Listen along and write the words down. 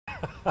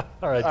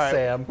All right,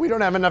 Sam. We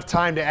don't have enough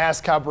time to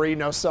ask how Bree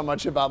knows so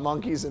much about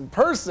monkeys in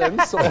person,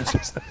 so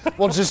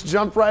we'll just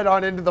jump right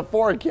on into the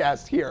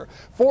forecast here.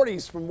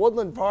 40s from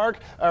Woodland Park,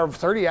 or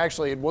 30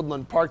 actually in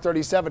Woodland Park,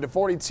 37 to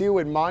 42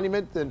 in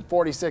Monument, then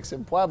 46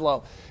 in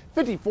Pueblo,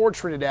 54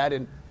 Trinidad,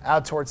 and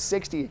out towards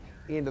 60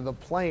 into the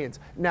plains.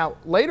 Now,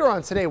 later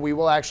on today, we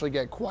will actually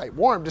get quite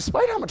warm,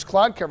 despite how much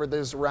cloud cover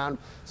there's around,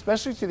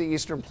 especially to the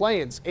eastern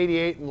plains.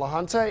 88 in La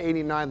Junta,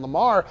 89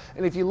 Lamar,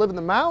 and if you live in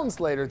the mountains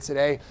later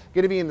today,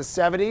 going to be in the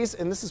 70s,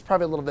 and this is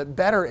probably a little bit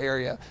better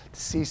area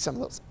to see some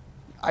of those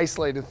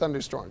isolated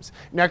thunderstorms.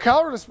 Now,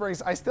 Colorado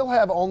Springs, I still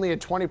have only a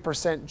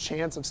 20%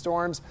 chance of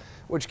storms,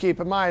 which, keep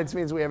in mind,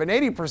 means we have an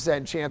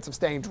 80% chance of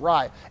staying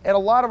dry. And a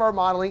lot of our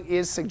modeling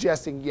is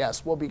suggesting,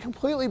 yes, we'll be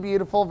completely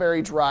beautiful,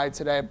 very dry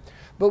today.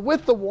 But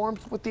with the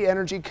warmth, with the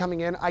energy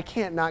coming in, I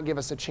can't not give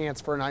us a chance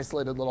for an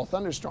isolated little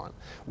thunderstorm.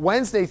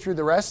 Wednesday through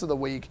the rest of the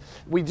week,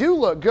 we do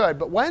look good,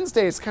 but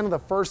Wednesday is kind of the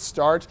first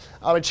start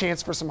of a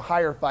chance for some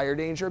higher fire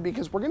danger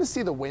because we're going to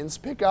see the winds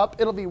pick up.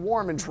 It'll be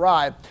warm and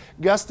dry,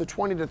 gusts to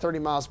 20 to 30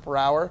 miles per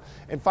hour,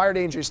 and fire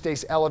danger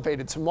stays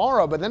elevated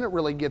tomorrow, but then it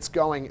really gets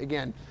going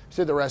again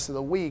through the rest of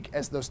the week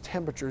as those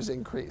temperatures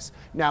increase.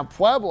 Now,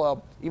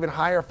 Pueblo, even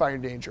higher fire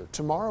danger.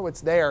 Tomorrow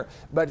it's there,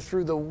 but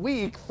through the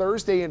week,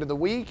 Thursday into the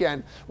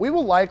weekend, we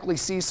will likely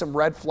see some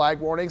red flag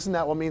warnings, and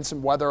that will mean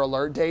some weather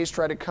alert days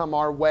try to come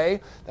our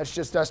way. That's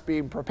just us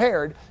being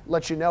prepared,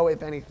 let you know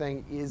if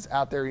anything is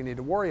out there you need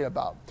to worry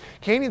about.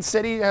 Canyon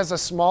City has a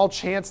small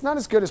chance, not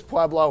as good as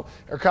Pueblo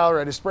or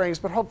Colorado Springs,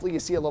 but hopefully you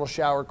see a little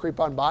shower creep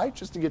on by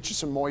just to get you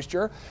some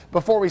moisture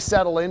before we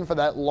settle in for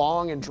that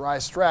long and dry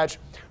stretch.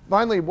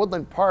 Finally,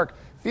 Woodland Park,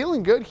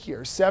 feeling good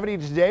here. 70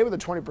 today with a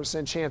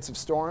 20% chance of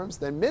storms,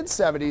 then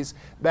mid-70s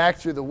back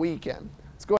through the weekend.